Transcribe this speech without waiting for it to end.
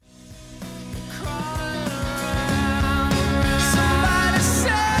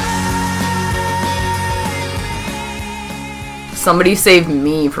Somebody save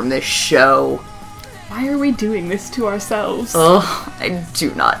me from this show. Why are we doing this to ourselves? Ugh, I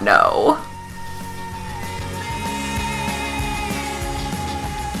do not know.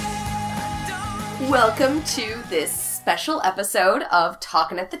 Welcome to this special episode of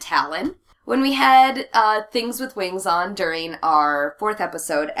Talkin' at the Talon. When we had Things with Wings on during our 4th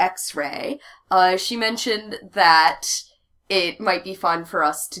episode, X-Ray, she mentioned that it might be fun for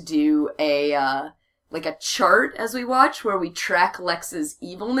us to do a chart as we watch where we track Lex's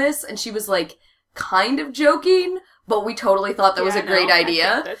evilness, and she was like kind of joking, but we totally thought that was a great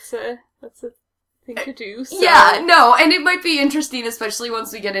idea. That's a thing to do. So. Yeah, no, and it might be interesting, especially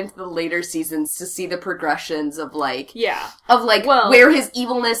once we get into the later seasons, to see the progressions of where his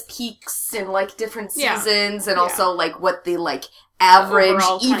evilness peaks in like different seasons, and also like what the like average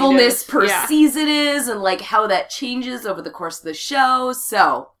evilness per season is, and like how that changes over the course of the show.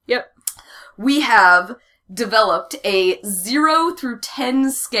 So, we have developed a 0 through 10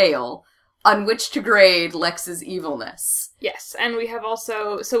 scale on which to grade Lex's evilness. Yes, and we have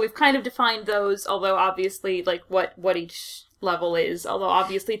also, so we've kind of defined those, although obviously, like, what each level is, although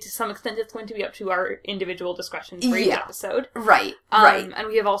obviously to some extent it's going to be up to our individual discretion for each episode. Right. And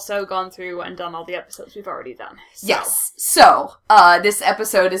we have also gone through and done all the episodes we've already done. So. Yes. So, this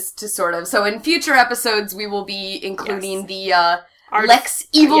episode is to sort of, so in future episodes we will be including the, Lex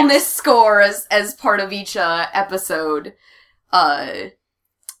evilness score as part of each, episode,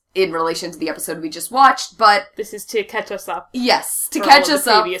 in relation to the episode we just watched, but... This is to catch us up. Yes, to catch us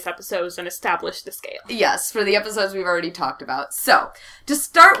up. Previous episodes and establish the scale. Yes, for the episodes we've already talked about. So, to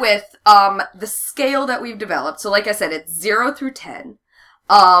start with, the scale that we've developed, so like I said, it's 0 through 10.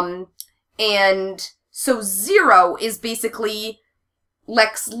 And so 0 is basically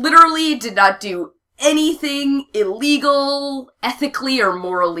Lex literally did not do anything illegal, ethically or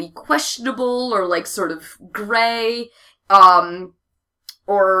morally questionable, or like sort of gray,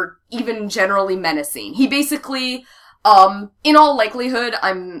 or even generally menacing. He basically, in all likelihood,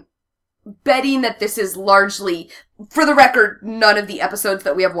 I'm betting that this is largely, for the record, none of the episodes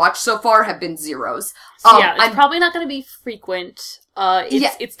that we have watched so far have been zeros. It's probably not going to be frequent.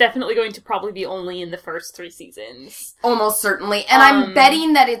 It's definitely going to probably be only in the first 3 seasons. Almost certainly. And I'm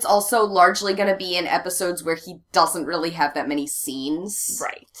betting that it's also largely going to be in episodes where he doesn't really have that many scenes.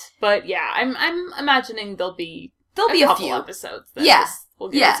 Right. But yeah, I'm imagining there'll be a few episodes that will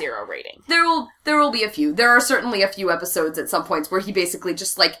get a 0 rating. There will be a few. There are certainly a few episodes at some points where he basically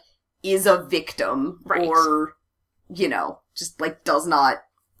just, like, is a victim. Right. Or, just, like, does not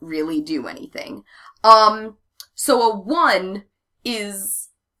really do anything. So a 1 is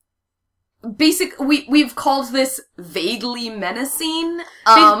we've called this vaguely menacing.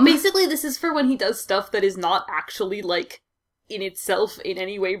 Basically, this is for when he does stuff that is not actually, like, in itself in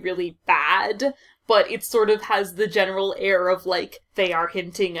any way really bad, but it sort of has the general air of, like, they are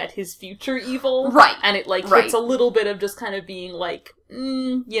hinting at his future evil. Right. And it, like, hits a little bit of just kind of being, like,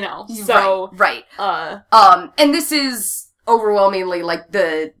 so... Right. And this is overwhelmingly, like,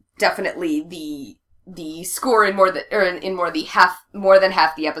 definitely the score in more than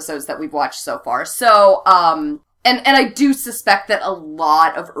half the episodes that we've watched so far. So, and I do suspect that a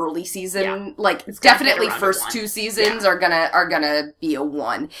lot of early season, it's definitely first 2 seasons are gonna be a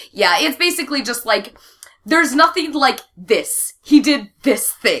 1. Yeah, it's basically just like, there's nothing like this. He did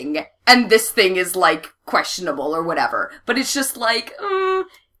this thing, and this thing is, like, questionable or whatever. But it's just like,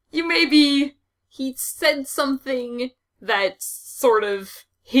 he said something that sort of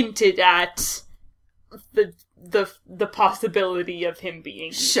hinted at the possibility of him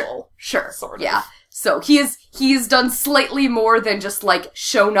being evil. Sure. Sort of. Yeah. So he has done slightly more than just, like,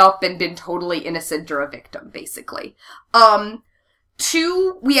 shown up and been totally innocent or a victim, basically.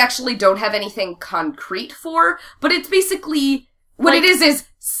 2, we actually don't have anything concrete for, but it's basically, what it is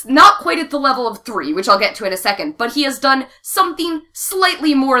not quite at the level of 3, which I'll get to in a second, but he has done something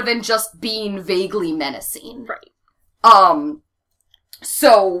slightly more than just being vaguely menacing. Right.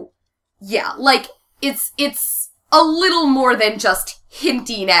 So, yeah, like, it's a little more than just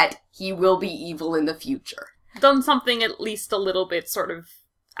hinting at he will be evil in the future. Done something at least a little bit sort of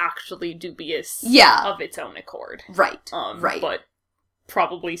actually dubious of its own accord. Right, right. But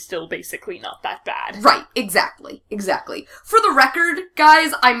probably still basically not that bad. Right, exactly. For the record,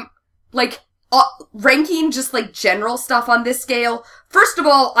 guys, I'm, like, ranking just, like, general stuff on this scale. First of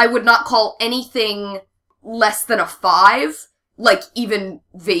all, I would not call anything less than a 5, like, even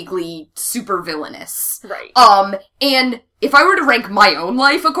vaguely super villainous. Right. And if I were to rank my own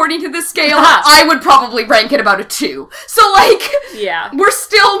life according to this scale, I would probably rank it about a 2. So, like, yeah, we're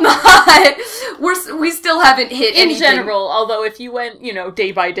still not, we still haven't hit in anything. general, although if you went,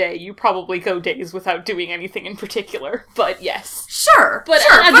 day by day, you probably go days without doing anything in particular, but yes. Sure, but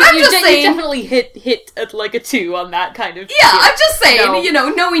I'm just saying, you definitely hit at, like, a 2 on that kind of... Yeah, I'm just saying,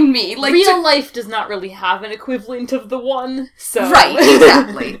 knowing me, like... Real life does not really have an equivalent of the 1, so... Right,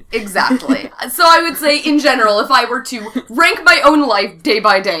 exactly. So I would say, in general, if I were to rank my own life day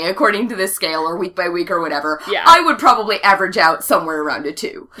by day, according to this scale, or week by week, or whatever, yeah. I would probably average out somewhere around a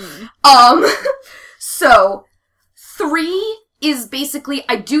 2. So, 3 is basically,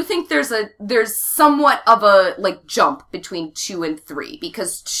 I do think there's somewhat of a, like, jump between 2 and 3,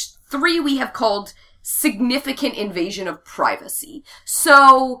 because 3 we have called significant invasion of privacy.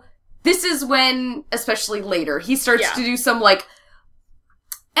 So, this is when, especially later, he starts to do some, like,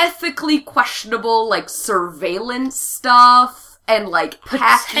 ethically questionable, like, surveillance stuff, and, like,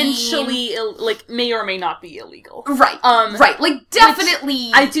 potentially, like, may or may not be illegal. Right, right, like,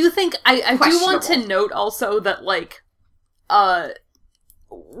 definitely I do think, I do want to note also that, like,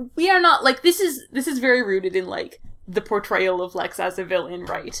 we are not, like, this is very rooted in, like, the portrayal of Lex as a villain,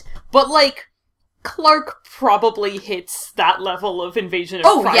 right? But, like, Clark probably hits that level of invasion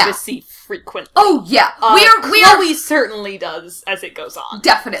of privacy frequently. Oh, yeah. Chloe certainly does as it goes on.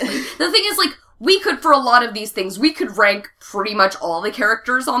 Definitely. The thing is, like, we could, for a lot of these things, we could rank pretty much all the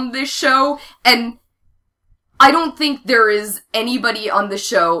characters on this show, and I don't think there is anybody on the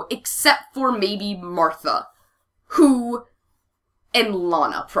show, except for maybe Martha, and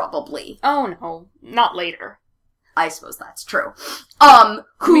Lana, probably. Oh, no. Not later. I suppose that's true.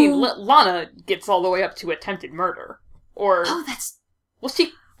 Lana gets all the way up to attempted murder. Or... Oh, that's... Well,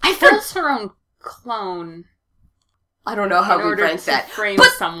 she kills her own clone. I don't know how we rank that. Frame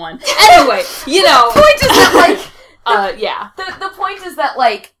someone. Anyway, The point is that, like... yeah. The point is that,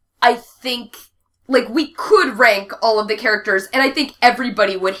 like, I think, like, we could rank all of the characters, and I think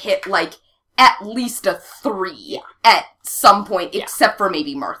everybody would hit, like, at least a 3 at some point, except for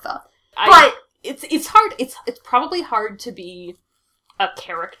maybe Martha. But... It's hard, it's probably hard to be a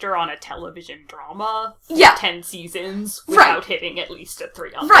character on a television drama for 10 seasons without hitting at least a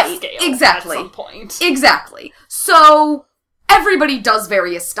 3 on the scale exactly. at some point. Exactly. So, everybody does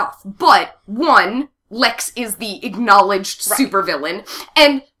various stuff, but 1, Lex is the acknowledged supervillain,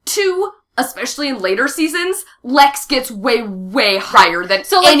 and 2, especially in later seasons, Lex gets way, way higher than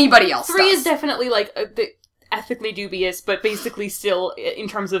anybody else 3 does. is definitely, like, ethically dubious, but basically still, in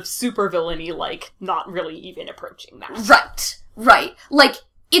terms of supervillainy, like, not really even approaching that. Right. Like,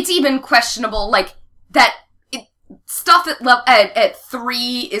 it's even questionable, like, that stuff at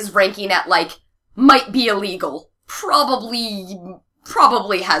 3 is ranking at, like, might be illegal. Probably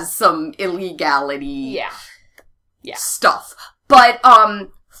has some illegality stuff. But,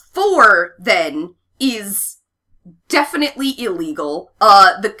 4, then, is definitely illegal.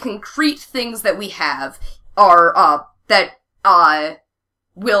 The concrete things that we have are, that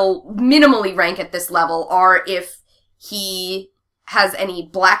will minimally rank at this level are if he has any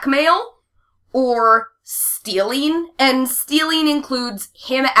blackmail or stealing, and stealing includes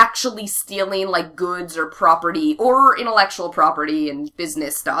him actually stealing, like, goods or property, or intellectual property and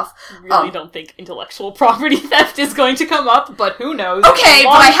business stuff. I really don't think intellectual property theft is going to come up, but who knows? Okay, but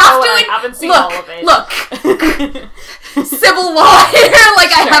I have to... I haven't seen all of it. Look! Civil law here,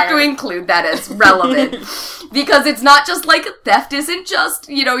 like, I have to include that as relevant. Because it's not just, like, theft isn't just,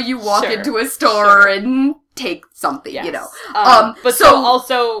 you walk into a store and take something, but so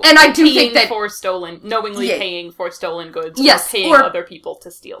also, and I do think that knowingly paying for stolen goods, or paying other people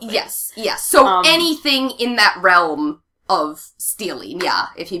to steal things. Yes. So anything in that realm of stealing,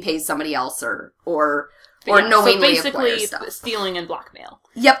 if he pays somebody else or knowingly acquires stuff. Stealing and blackmail.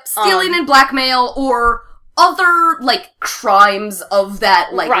 Yep, stealing and blackmail, or other, like, crimes of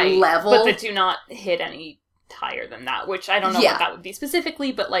that, like, level. But that do not hit any higher than that, which I don't know what that would be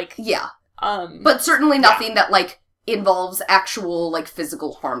specifically, but, like... Yeah. But certainly nothing that, like, involves actual, like,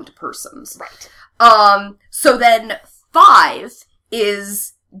 physical harm to persons. Right. So then 5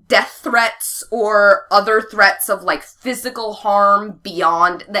 is death threats or other threats of, like, physical harm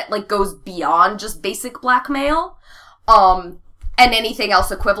beyond, that, like, goes beyond just basic blackmail. And anything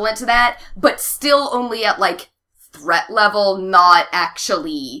else equivalent to that, but still only at, like, threat level, not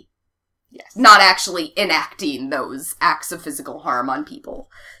actually enacting those acts of physical harm on people.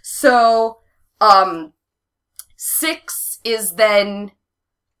 So, 6 is then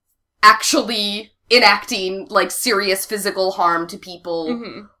actually enacting, like, serious physical harm to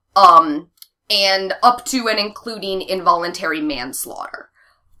people, and up to and including involuntary manslaughter.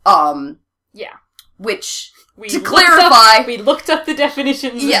 Yeah. Which, We clarify... looked up the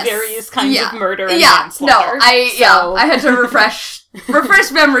definitions of various kinds of murder and manslaughter. No, I had to refresh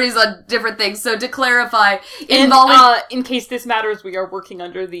memories on different things. So to clarify, in case this matters, we are working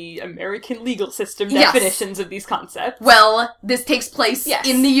under the American legal system definitions of these concepts. Well, this takes place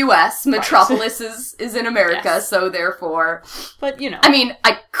in the U.S. Metropolis is in America, so therefore... But, you know... I mean,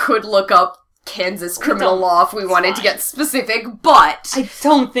 I could look up Kansas criminal law if we wanted to get specific, but... I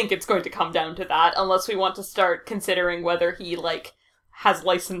don't think it's going to come down to that, unless we want to start considering whether he, has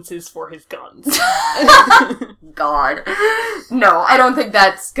licenses for his guns. God. No, I don't think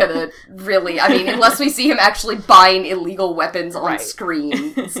that's gonna really... I mean, unless we see him actually buying illegal weapons on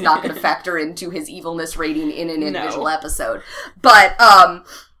screen, it's not gonna factor into his evilness rating in an individual episode. But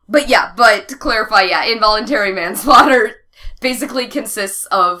to clarify, involuntary manslaughter basically consists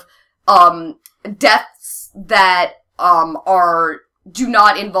of deaths that do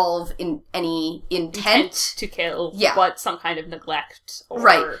not involve in any intent to kill, but some kind of neglect or...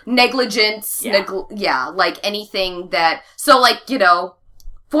 Right. Negligence, anything that... So,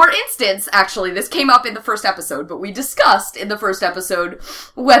 for instance, actually, this came up in the first episode, but we discussed in the first episode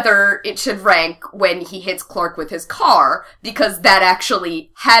whether it should rank when he hits Clark with his car, because that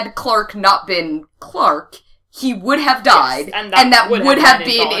actually, had Clark not been Clark, he would have died, and that would have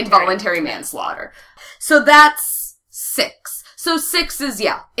been involuntary manslaughter. So that's 6. So 6 is,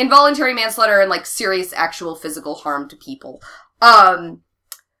 involuntary manslaughter and, serious actual physical harm to people. And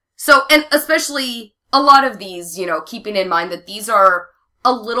especially a lot of these, keeping in mind that these are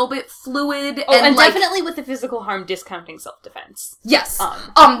a little bit fluid. And definitely with the physical harm discounting self-defense. Yes.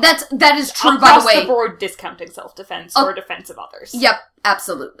 That is true, by the way. Across the board discounting self-defense or defense of others. Yep,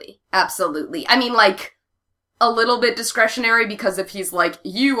 absolutely. Absolutely. I mean, a little bit discretionary, because if he's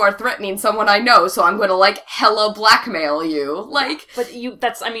you are threatening someone I know, so I'm gonna, hella blackmail you. But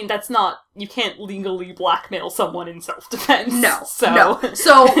that's not, you can't legally blackmail someone in self-defense. No. So. No.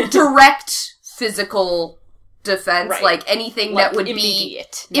 So, direct physical defense, anything that would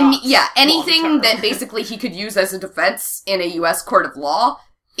immediate, be... anything that basically he could use as a defense in a U.S. court of law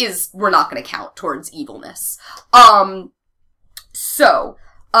we're not gonna count towards evilness.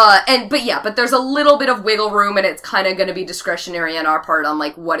 But there's a little bit of wiggle room, and it's kind of going to be discretionary on our part on,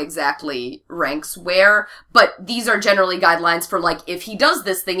 what exactly ranks where. But these are generally guidelines for, if he does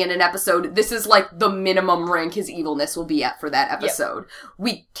this thing in an episode, this is, the minimum rank his evilness will be at for that episode. Yep.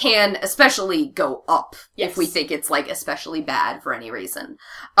 We can especially go up if we think it's, especially bad for any reason.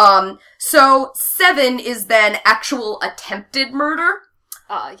 So 7 is then actual attempted murder.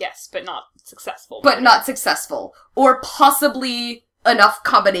 Yes, but not successful. But not successful. Or possibly... enough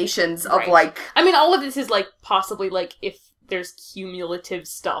combinations of I mean, all of this is possibly if there's cumulative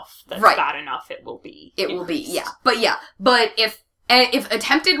stuff that's bad enough, it will be. It will be, yeah. But if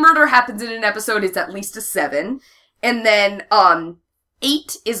attempted murder happens in an episode, it's at least a 7. And then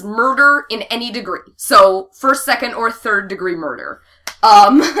 8 is murder in any degree. So 1st, 2nd, or 3rd degree murder.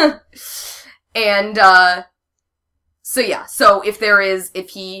 So if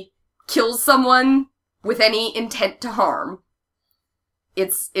he kills someone with any intent to harm,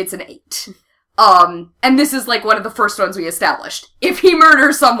 it's an 8. And this is one of the first ones we established. If he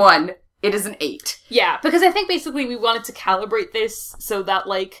murders someone, it is an 8. Yeah, because I think basically we wanted to calibrate this so that,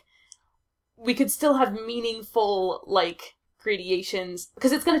 we could still have meaningful, gradations,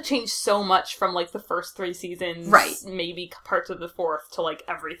 because it's going to change so much from, the first 3 seasons, maybe parts of the 4th, to,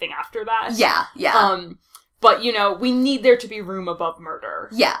 everything after that. Yeah. But, we need there to be room above murder.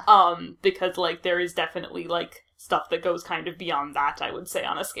 Yeah. Because, there is definitely, stuff that goes kind of beyond that, I would say,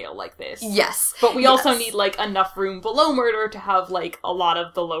 on a scale like this. Yes. But we also need, enough room below murder to have, a lot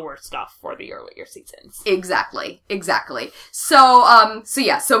of the lower stuff for the earlier seasons. Exactly. So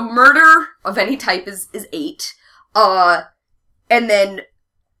murder of any type is 8. And then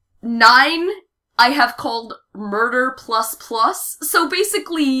 9, I have called murder plus plus. So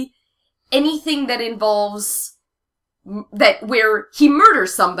basically, anything that involves... where he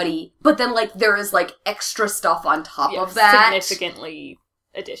murders somebody, but then, there is, extra stuff on top of that. Significantly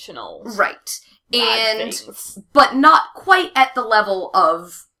additional. Right. But not quite at the level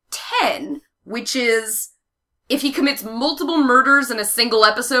of 10, which is, if he commits multiple murders in a single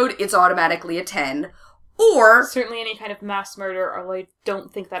episode, it's automatically a 10. Or... certainly any kind of mass murder, although I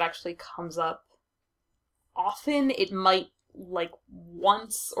don't think that actually comes up often. It might,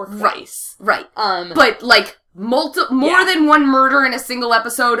 once or twice. Right. But, more than one murder in a single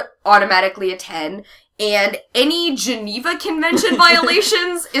episode, automatically a 10. and any Geneva Convention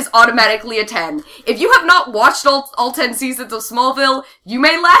violations is automatically a 10. If you have not watched all 10 seasons of Smallville, you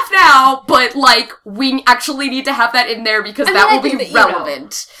may laugh now, but, like, we actually need to have that in there because that will be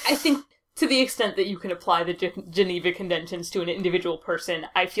relevant. I think to the extent that you can apply the Geneva Conventions to an individual person,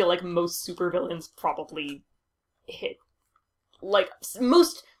 I feel like most supervillains probably hit, like,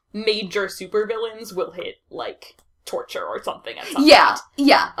 most major supervillains will hit, like, torture or something at some point.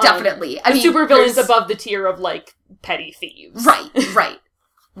 Yeah, definitely. I mean, supervillains above the tier of, like, petty thieves. Right.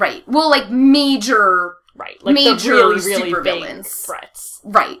 Well, like, major like major the really supervillains. Threats.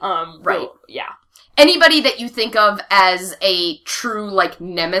 Right. Yeah. Anybody that you think of as a true, like,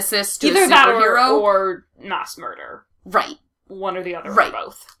 nemesis to either a superhero. That or mass murder. Right. One or the other, right. Or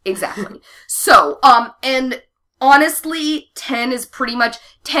both. Exactly. So, and honestly, 10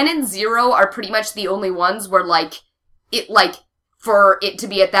 and 0 are pretty much the only ones where, like, for it to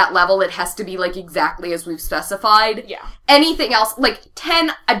be at that level, it has to be, like, exactly as we've specified. Yeah. Anything else, like,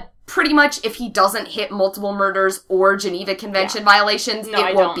 10, pretty much, if he doesn't hit multiple murders or Geneva Convention violations,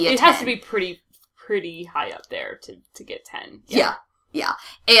 it won't be a 10. It has to be pretty high up there to get 10. Yeah.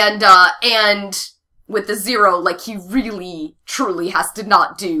 And with the 0, like, he really, truly has to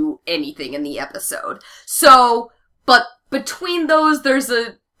not do anything in the episode. So, but between those, there's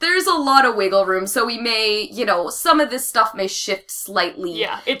a lot of wiggle room, so we may, some of this stuff may shift slightly.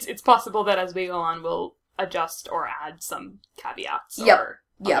 Yeah, it's possible that as we go on, we'll adjust or add some caveats or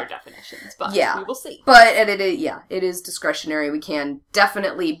other definitions, but we will see. But it is discretionary. We can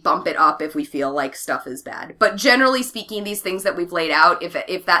definitely bump it up if we feel like stuff is bad. But generally speaking, these things that we've laid out,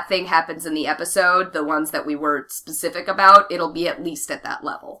 if that thing happens in the episode, the ones that we were specific about, it'll be at least at that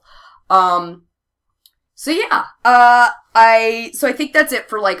level. So yeah, I think that's it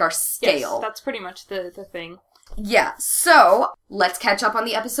for, like, our scale. Yes, that's pretty much the thing. Yeah, so let's catch up on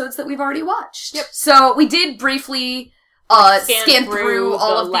the episodes that we've already watched. Yep. So we did briefly scan through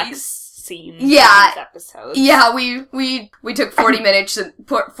all of Lex these scenes. Yeah, these episodes. Yeah, we took 40 minutes and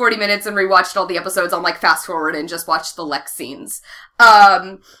rewatched all the episodes on, like, fast forward and just watched the Lex scenes.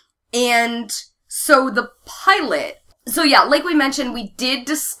 And so the pilot. So yeah, like we mentioned, we did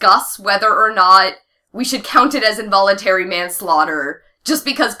discuss whether or not we should count it as involuntary manslaughter just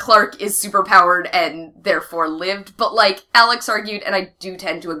because Clark is superpowered and therefore lived. But, like, Alex argued, and I do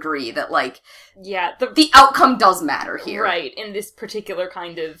tend to agree, that, like, the outcome does matter here. Right, in this particular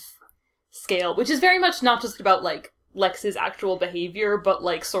kind of scale, which is very much not just about, like, Lex's actual behavior, but,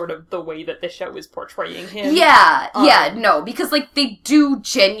 like, sort of the way that the show is portraying him. No, because, like, they do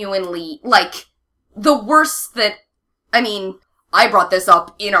genuinely, like, the worst that, I mean, I brought this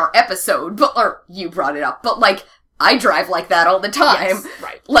up in our episode, or you brought it up, but, like, I drive like that all the time. Yes,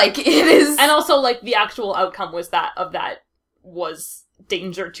 right. Like, it is... And also, like, the actual outcome was that was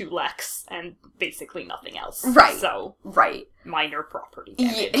danger to Lex, and basically nothing else. Right. So... Right. Minor property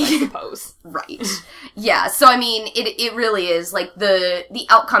damage, I suppose. Right. Yeah, so, I mean, it really is, like, the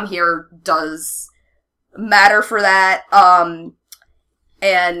outcome here does matter for that,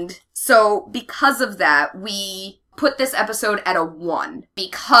 and so, because of that, we put this episode at a 1,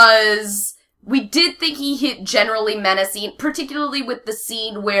 because we did think he hit generally menacing, particularly with the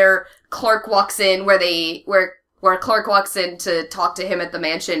scene where Clark walks in, where Clark walks in to talk to him at the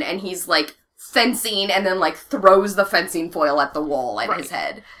mansion, and he's, like, fencing, and then, like, throws the fencing foil at the wall at his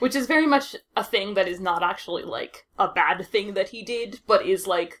head. Which is very much a thing that is not actually, like, a bad thing that he did, but is,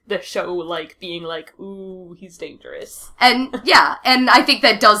 like, the show, like, being like, ooh, he's dangerous. And, yeah, and I think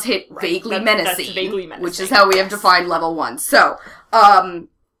that does hit vaguely menacing. That's vaguely menacing. Which is how we have defined level 1. So,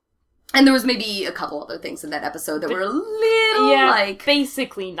 and there was maybe a couple other things in that episode that were a little, like...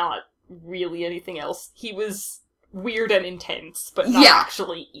 basically not really anything else. He was weird and intense, but not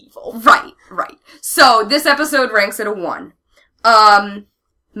actually evil. Right. So, this episode ranks at a 1.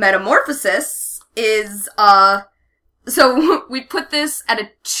 Metamorphosis is, so, we put this at a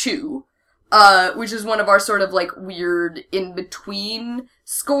 2, which is one of our sort of, like, weird in-between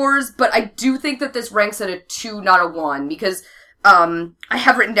scores, but I do think that this ranks at a 2, not a 1, because... I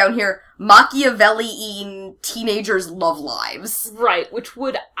have written down here, Machiavellian teenagers' love lives. Right, which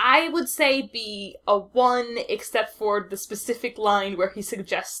I would say, be a 1, except for the specific line where he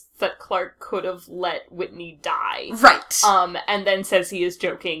suggests that Clark could have let Whitney die. Right. And then says he is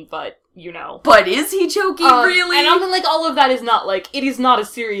joking, but, But is he joking, really? And I'm like, all of that is not, like, it is not a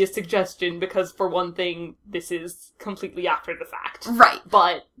serious suggestion, because, for one thing, this is completely after the fact. Right.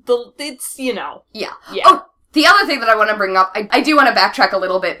 But, it's, Yeah. Oh! The other thing that I want to bring up, I do want to backtrack a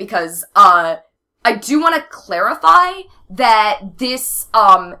little bit because, I do want to clarify that this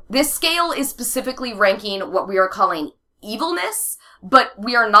scale is specifically ranking what we are calling evilness, but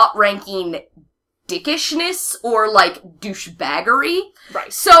we are not ranking dickishness or, like, douchebaggery.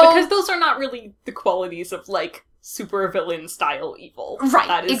 Right. So... Because those are not really the qualities of, like, supervillain style evil. Right,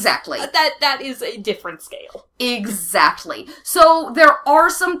 that is, exactly. That is a different scale. Exactly. So there are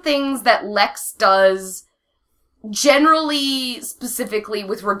some things that Lex does, generally, specifically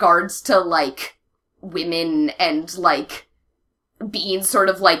with regards to, like, women and, like, being sort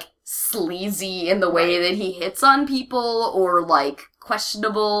of, like, sleazy in the way that he hits on people, or, like,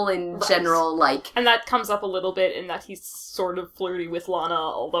 questionable in general, like... And that comes up a little bit in that he's sort of flirty with Lana,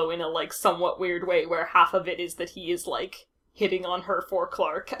 although in a, like, somewhat weird way, where half of it is that he is, like, hitting on her for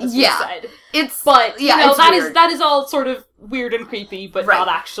Clark, as we said. But, you know, that is all sort of weird and creepy, but not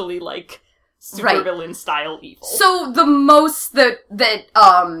actually, like, supervillain style evil. So the most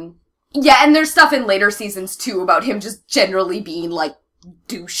yeah, and there's stuff in later seasons, too, about him just generally being, like,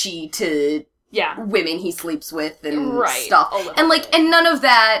 douchey to women he sleeps with and stuff. And, like, and none of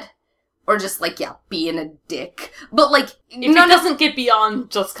that, or just, like, being a dick. But, like, if it doesn't get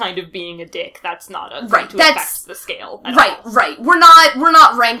beyond just kind of being a dick, that's not a thing to affect the scale at all. Right. We're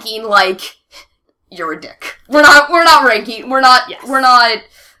not ranking, like, you're a dick. We're not ranking, we're not rating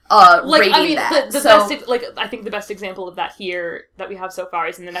that. I think the best example of that here that we have so far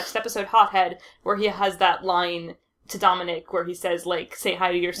is in the next episode, Hothead, where he has that line to Dominic where he says, like, say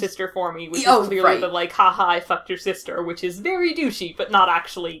hi to your sister for me, which is clearly the, like, haha, I fucked your sister, which is very douchey, but not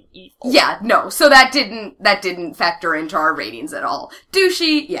actually evil. Yeah, no. So that didn't factor into our ratings at all.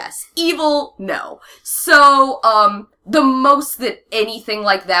 Douchey, yes. Evil, no. So, the most that anything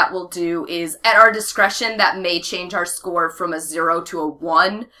like that will do is, at our discretion, that may change our score from a 0 to a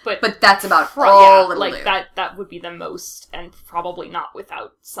 1, but that's about all it'll do. That would be the most, and probably not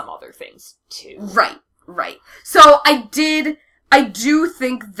without some other things, too. Right. So I do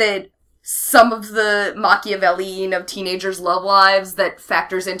think that some of the Machiavellian of teenagers' love lives that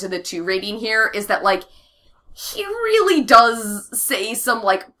factors into the 2 rating here is that, like, he really does say some,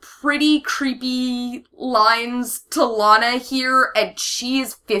 like, pretty creepy lines to Lana here, and she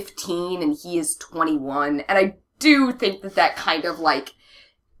is 15 and he is 21, and I do think that kind of, like,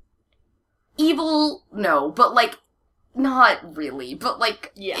 evil, no, but, like, not really, but,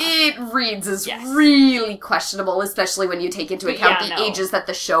 like, it reads as really questionable, especially when you take into account the ages that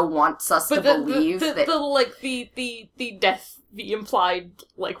the show wants us to believe. The death, the implied,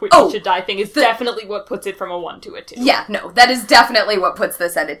 like, Whitney should die thing is definitely what puts it from a 1 to a 2. Yeah, no, that is definitely what puts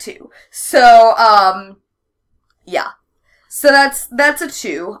this at a 2. So, yeah. So that's a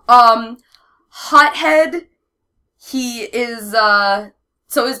 2. Hothead, he is, so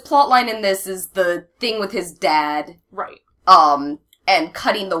his plotline in this is the thing with his dad. Right. And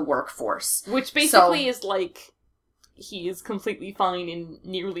cutting the workforce. Which basically is like, he is completely fine in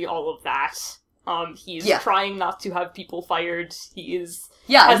nearly all of that. He's trying not to have people fired. He is...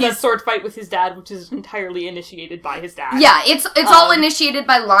 has that sword fight with his dad, which is entirely initiated by his dad. Yeah, it's all initiated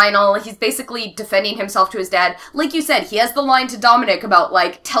by Lionel. He's basically defending himself to his dad. Like you said, he has the line to Dominic about,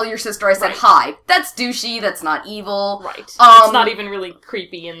 like, tell your sister I said hi. That's douchey, that's not evil. Right. It's not even really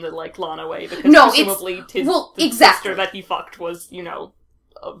creepy in the, like, Lana way, because presumably his sister that he fucked was, you know,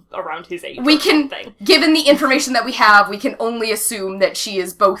 around his age. Given the information that we have, we can only assume that she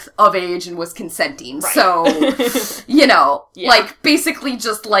is both of age and was consenting. Right. So, you know, like, basically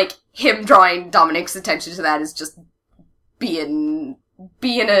just, like, him drawing Dominic's attention to that is just being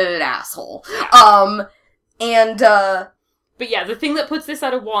an asshole. Yeah. But yeah, the thing that puts this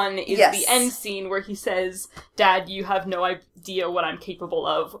at a 1 is the end scene where he says, Dad, you have no idea what I'm capable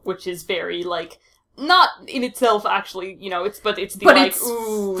of, which is very, like, not in itself, actually, you know, it's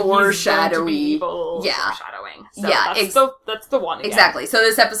foreshadowing. Evil, foreshadowing. So that's the 1 again. Exactly. So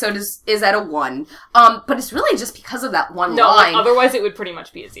this episode is at a 1. But it's really just because of that one line. Like, otherwise it would pretty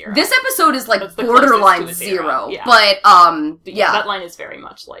much be a 0. This episode is, like, borderline 0. Yeah. But, that line is very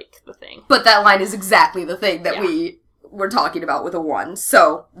much, like, the thing. But that line is exactly the thing that we were talking about with a 1.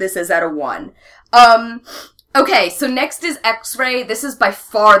 So, this is at a 1. Okay, so next is X-Ray. This is by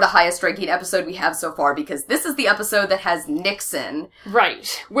far the highest ranking episode we have so far, because this is the episode that has Nixon.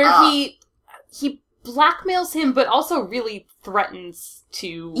 Right. Where he blackmails him, but also really threatens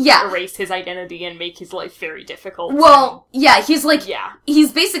to erase his identity and make his life very difficult. Well, he's like,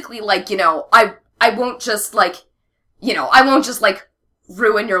 he's basically like, you know, I won't just, like,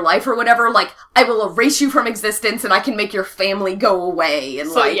 ruin your life or whatever, like, I will erase you from existence and I can make your family go away, and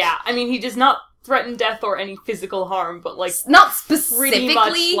so, I mean, he does not threaten death or any physical harm, but, like, not specifically, pretty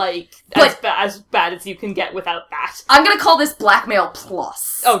much, like, as bad as you can get without that. I'm gonna call this blackmail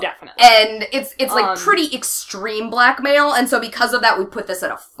plus. Oh, definitely. And it's like, pretty extreme blackmail, and so because of that, we put this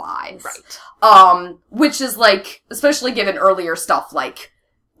at a 5. Right. Which is, like, especially given earlier stuff, like,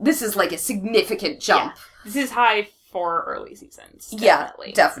 this is like a significant jump. Yeah. This is high for early seasons. Definitely.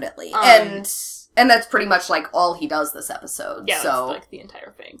 Yeah, definitely. And that's pretty much like all he does this episode. Yeah, so that's like the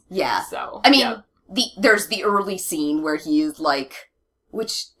entire thing. Yeah. So I mean, there's the early scene where he is like,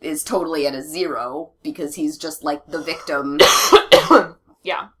 which is totally at a 0 because he's just like the victim.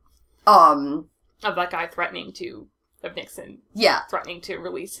 Yeah. Of that guy of Nixon. Yeah. Threatening to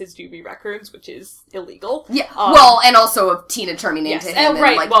release his Doobie Records, which is illegal. Yeah. Well, and also of Tina turning into him.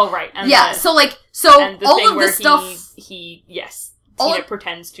 Right. And, like, right. And yeah. So all of this stuff. Tina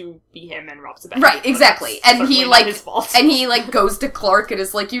pretends to be him and robs a bank. Right, exactly. And he not his fault. And he like goes to Clark and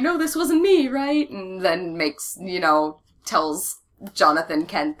is like, this wasn't me, right? And then tells Jonathan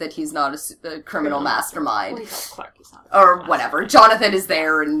Kent that he's not a criminal mastermind. Well, he tells Clark he's not. Or whatever. Jonathan is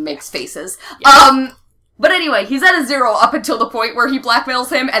there and makes faces. Yeah. But anyway, he's at a 0 up until the point where he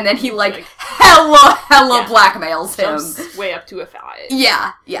blackmails him, and then he hella blackmails him. Jumps way up to a 5.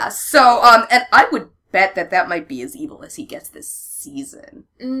 Yeah. So, and I would bet that might be as evil as he gets this season.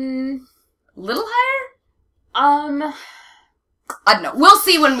 Little higher? I don't know. We'll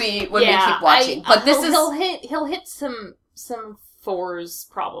see when we keep watching. But he'll hit some 4s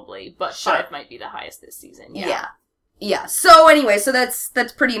probably, but sure. 5 might be the highest this season. Yeah. So anyway,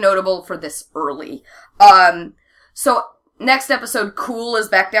 that's pretty notable for this early. So next episode, Cool is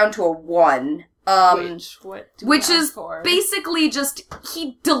back down to a 1. Which is basically just,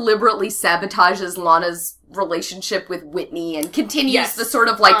 he deliberately sabotages Lana's relationship with Whitney and continues the sort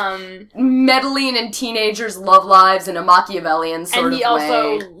of, meddling in teenagers' love lives in a Machiavellian sort of way. And he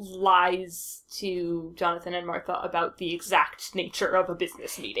also lies to Jonathan and Martha about the exact nature of a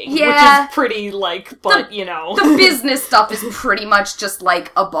business meeting. Yeah. Which is pretty, The business stuff is pretty much just,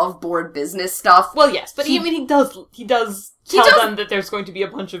 above-board business stuff. Well, yes, but he does tell them that there's going to be a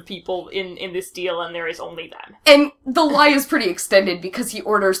bunch of people in this deal, and there is only them. And the lie is pretty extended because he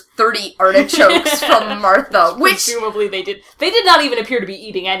orders 30 artichokes from Martha, which... Presumably they did not even appear to be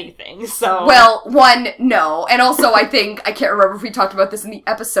eating anything, so... Well, no. And also, I can't remember if we talked about this in the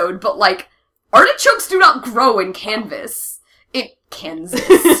episode, but, artichokes do not grow in Kansas. Kansas.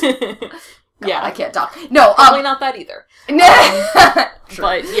 God, I can't talk. No, probably not that either.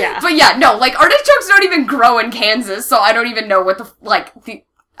 But yeah. But yeah, no, artichokes don't even grow in Kansas, so I don't even know what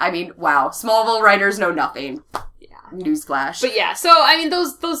wow, Smallville writers know nothing. Yeah. Newsflash. But yeah, so,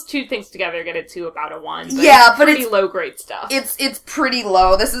 those two things together get it to about a 1. But but pretty low-grade stuff. It's pretty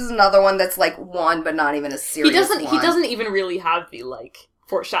low. This is another one that's 1, but not even a serious one. He doesn't even really have the,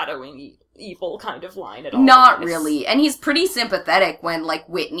 foreshadowing evil kind of line at all. Not really. And he's pretty sympathetic when,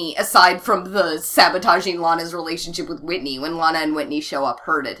 Whitney, aside from the sabotaging Lana's relationship with Whitney, when Lana and Whitney show up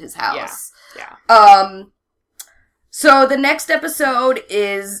hurt at his house. Yeah. So the next episode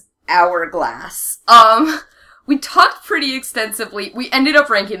is Hourglass. We talked pretty extensively. We ended up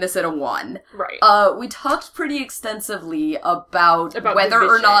ranking this at a 1. Right. We talked pretty extensively about whether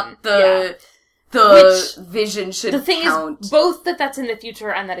or not the vision should count. The thing is, both that's in the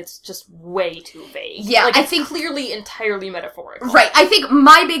future and that it's just way too vague. Yeah, I think clearly entirely metaphorical. Right. I think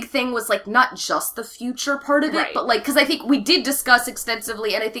my big thing was, not just the future part of it, but, because I think we did discuss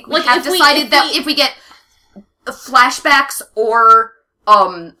extensively, and I think we have decided that if we get flashbacks or,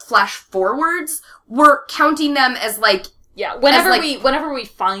 flash forwards, we're counting them as, yeah, whenever we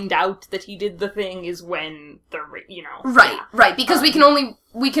find out that he did the thing is when Right, because we can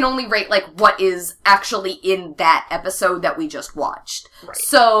only rate, what is actually in that episode that we just watched. Right.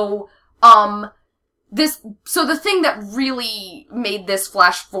 So, the thing that really made this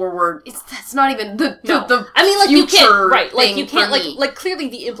flash forward, that's not even the you can't, thing you can't, for me. Clearly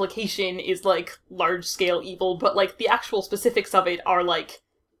the implication is, large-scale evil, but, the actual specifics of it are,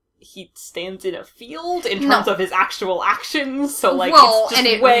 he stands in a field in terms of his actual actions, so, it's just and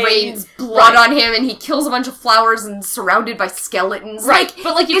it rains blood on him, and he kills a bunch of flowers and surrounded by skeletons. Right,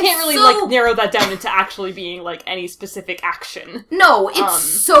 but, you can't really, narrow that down into actually being, any specific action. No, it's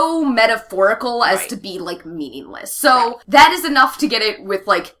so metaphorical as to be, meaningless. So, that is enough to get it with,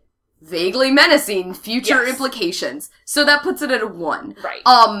 vaguely menacing future implications. So that puts it at a 1. Right.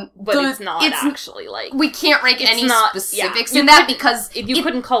 But it's not actually, we can't rank any specifics in that because... You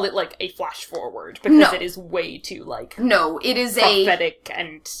couldn't call it, a flash forward, because it is way too, No, it is prophetic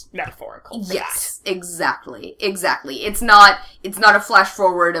and metaphorical for that. Exactly. It's not a flash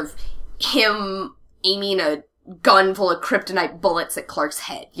forward of him aiming a gun full of kryptonite bullets at Clark's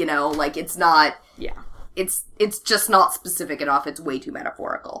head, it's not... Yeah. It's just not specific enough. It's way too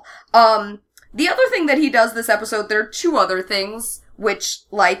metaphorical. The other thing that he does this episode, there are 2 other things, which,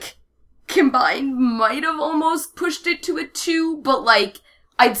 combined might have almost pushed it to a 2, but,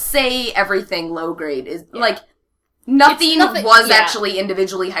 I'd say everything low grade is, nothing was yeah. actually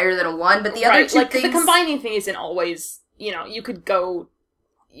individually higher than a 1, but the other two like, things... the combining thing isn't always, you know, you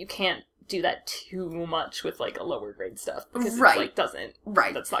can't do that too much with, like, a lower grade stuff, because right. It's, like, doesn't...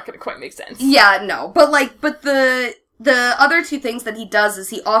 Right. That's not gonna quite make sense. Yeah, no, but the other two things that he does is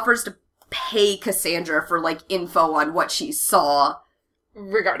he offers to pay Cassandra for, like, info on what she saw...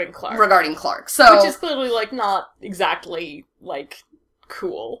 Regarding Clark. So... Which is clearly, like, not exactly, like,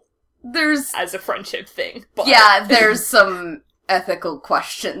 cool. There's... As a friendship thing. But... Yeah, there's some ethical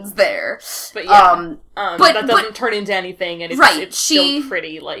questions there. But yeah, that doesn't turn into anything, and it's still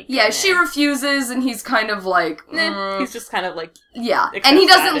pretty, like... Yeah, she refuses, and he's kind of like... He's just kind of like... Yeah, and he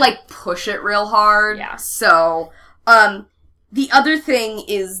doesn't, like, push it real hard. Yeah. So, the other thing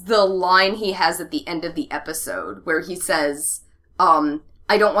is the line he has at the end of the episode, where he says,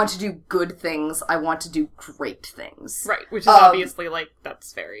 I don't want to do good things, I want to do great things. Right, which is obviously, like,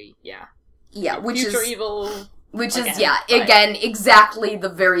 that's very, yeah. Yeah, which Future is... evil... Which again, is, yeah, but... again, exactly the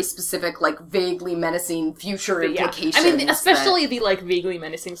very specific, like, vaguely menacing future implications. I mean, especially the, like, vaguely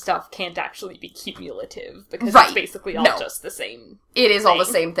menacing stuff can't actually be cumulative, because right. it's basically all just the same It is thing. all the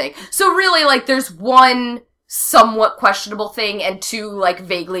same thing. So really, like, there's one somewhat questionable thing and two, like,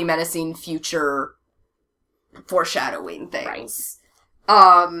 vaguely menacing future foreshadowing things.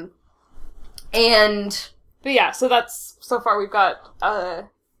 Right. And... But yeah, so far we've got,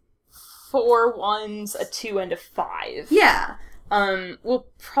 4 1s, a 2, and a 5. Yeah. We'll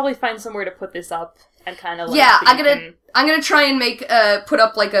probably find somewhere to put this up and kind of like... Yeah, I'm gonna try and put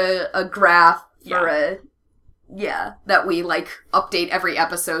up, like, a graph for that we, like, update every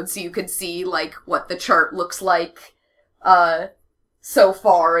episode so you could see, like, what the chart looks like, so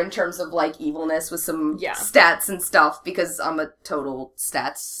far in terms of, like, evilness with some stats and stuff, because I'm a total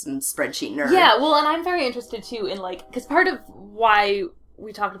stats and spreadsheet nerd. Yeah, well, and I'm very interested, too, in, like... Because part of why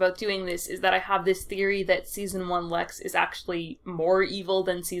we talked about doing this is that I have this theory that Season 1 Lex is actually more evil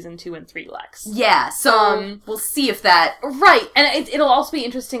than Season 2 and 3 Lex. Yeah, so we'll see if that... Right, and it'll also be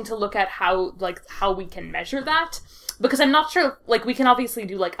interesting to look at how we can measure that, because I'm not sure, like, we can obviously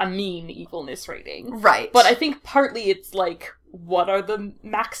do, like, a mean evilness rating. Right. But I think partly it's, like, what are the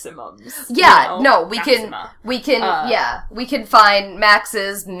maximums? Yeah, you know? no, we can find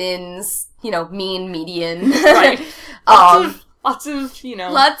maxes, mins, mean, median. Right. Lots of, lots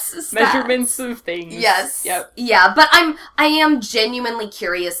of measurements of things. Yes. Yep. Yeah, but I am genuinely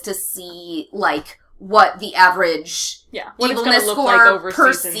curious to see, like, what the average evilness score like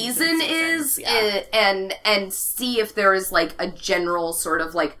per season is, and see if there is, like, a general sort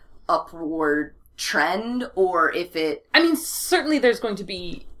of, like, upward trend, or if it... I mean, certainly there's going to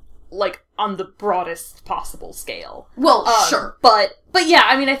be, like, on the broadest possible scale. Well, sure. But yeah,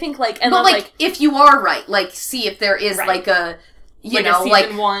 I mean, I think, like... And but, then, like, if you are right, like, see if there is, like, a...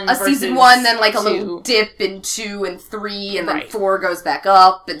 a season 1, then, like, a little dip in 2 and 3, and then 4 goes back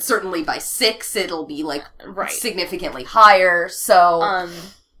up, and certainly by 6 it'll be, like, significantly higher, so...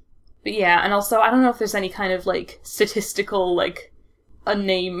 But yeah, and also, I don't know if there's any kind of, like, statistical, like, a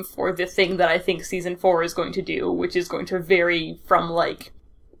name for the thing that I think Season 4 is going to do, which is going to vary from, like,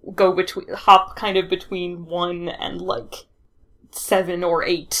 hop kind of between 1 and, like, 7 or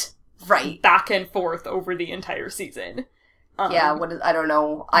 8. Right. Back and forth over the entire season. Yeah, I don't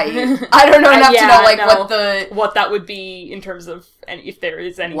know. I don't know enough to know, like, what that would be in terms of, and if there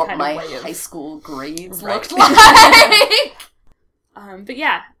is any kind of way of... What my high school grades looked like! But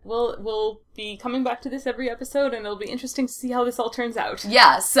yeah, we'll be coming back to this every episode, and it'll be interesting to see how this all turns out.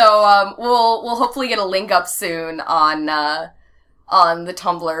 Yeah, so, we'll hopefully get a link up soon on the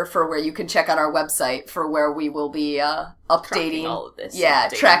Tumblr for where you can check out our website for where we will be, updating tracking all of this. Yeah,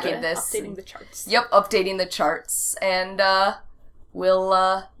 tracking this. Updating the charts. Yep, updating the charts, and,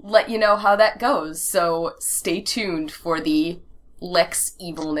 we'll, let you know how that goes, so stay tuned for the Lex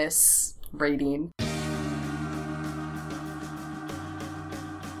Evilness rating.